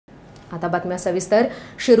आता बातम्या सविस्तर।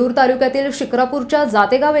 शिरूर तालुक्यातील शिक्रापूरच्या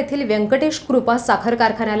जातेगाव येथील व्यंकटेश कृपा साखर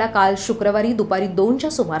कारखान्याला काल शुक्रवारी दुपारी 2च्या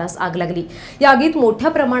सुमारास आग लागली। या आगीत मोठ्या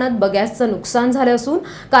प्रमाणात बगॅसचं नुकसान झालं असून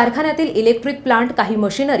कारखान्यातील इलेक्ट्रिक प्लांट, काही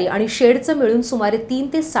मशिनरी आणि शेडचं मिळून सुमारे 3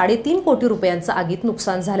 ते 3.5 कोटी रुपयांचं आगीत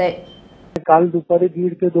नुकसान झालंय। काल दुपारी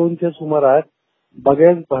 1:30 ते 2च्या सुमारास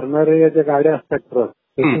बगॅस भरणाऱ्या ज्या गाड्या असतात ट्रक,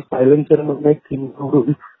 त्याच्या सायलेन्सर मधून एक थीम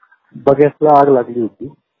उडून बगॅसला आग लागली होती।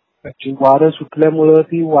 वारं सुटल्यामुळे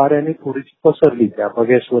ती वाऱ्याने थोडीशी पसरली त्या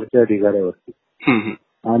बगॅसवरच्या ढिगाऱ्यावरती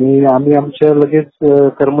आणि आम्ही आमच्या लगेच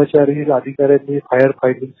कर्मचारी अधिकाऱ्यांनी फायर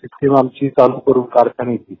फायटिंग सिस्टीम आमची चालू करून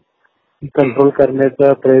कारखान्याची ती कंट्रोल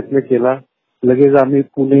करण्याचा प्रयत्न केला। लगेच आम्ही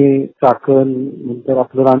पुणे, चाकण, नंतर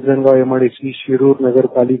आपलं रांजणगाव एमआयडीसी, शिरूर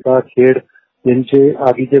नगरपालिका, खेड यांचे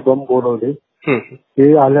आगीचे बंब बोलवले।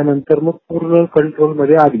 ते आल्यानंतर मग पूर्ण कंट्रोल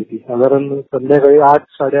मध्ये आली ती। साधारण संध्याकाळी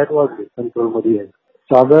 8-8:30 वाजले कंट्रोल मध्ये यायला।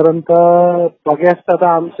 साधारणतः बगॅस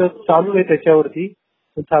आता आमचं चालू आहे त्याच्यावरती,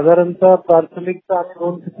 साधारणतः प्राथमिकता आम्ही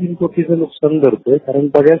 2 ते 3 कोटीचं नुकसान धरतोय, कारण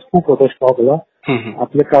बगॅस खूप होता स्टॉकला।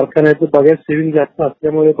 आपल्या कारखान्याचं बगॅस सेव्हिंग जास्त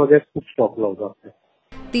असल्यामुळे बगॅस खूप स्टॉकला होता।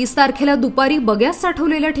 30 तारखेला दुपारी बगॅस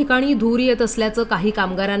साठवलेल्या ठिकाणी धूर येत असल्याचं काही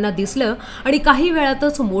कामगारांना दिसलं आणि काही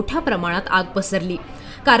वेळातच मोठ्या प्रमाणात आग पसरली।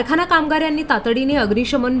 कारखाना कामगारांनी तातडीने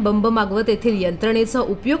अग्निशमन बंब मागवत येथील यंत्रणेचा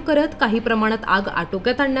उपयोग करत काही प्रमाणात आग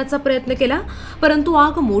आटोक्यात आणण्याचा प्रयत्न केला, परंतु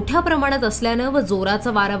आग मोठ्या प्रमाणात असल्यानं व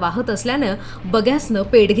जोराचा वारा वाहत असल्यानं बगॅसनं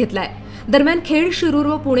पेट घेतलाय। दरम्यान खेड, शिरूर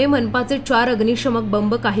व पुणे मनपाचे 4 अग्निशमक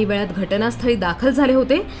बंब काही वेळात घटनास्थळी दाखल झाले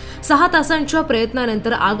होते। 6 तासांच्या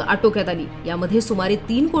प्रयत्नानंतर आग आटोक्यात आली। यामध्ये सुमारे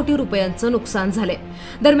 3 कोटी रुपयांचं नुकसान झाले।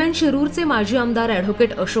 दरम्यान शिरूरचे माजी आमदार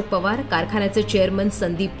ॲडव्होकेट अशोक पवार, कारखान्याचे चेअरमन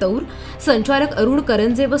संदीप तौर, संचालक अरुण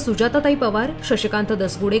करंजे व सुजाताताई पवार, शशिकांत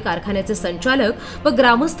दसगुडे, कारखान्याचे संचालक व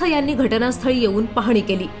ग्रामस्थ यांनी घटनास्थळी येऊन पाहणी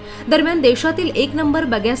केली। दरम्यान देशातील 1 नंबर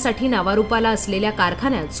बगॅससाठी नावारूपाला असलेल्या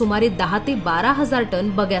कारखान्यात सुमारे 10 ते 12 हजार टन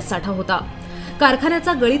बगॅस साठा होता।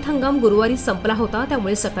 कारखान्याचा गळीत हंगाम गुरुवारी संपला होता,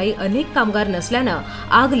 त्यामुळे सकाळी अनेक कामगार नसल्यानं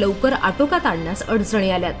आग लवकर आटोक्यात आणण्यास अडचणी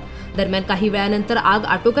आल्यात। दरम्यान काही वेळानंतर आग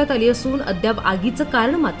आटोक्यात आली असून अद्याप आगीचं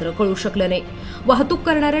कारण मात्र कळू शकलं नाही। वाहतूक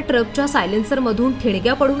करणाऱ्या ट्रकच्या सायलेन्सरमधून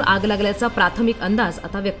ठिणग्या पडून आग लागल्याचा प्राथमिक अंदाज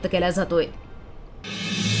आता व्यक्त केला जातोय।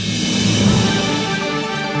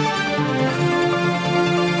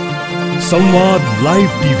 संवाद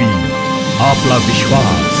लाईव्ह टीव्ही, आपला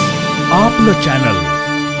विश्वास, आपलं चॅनल।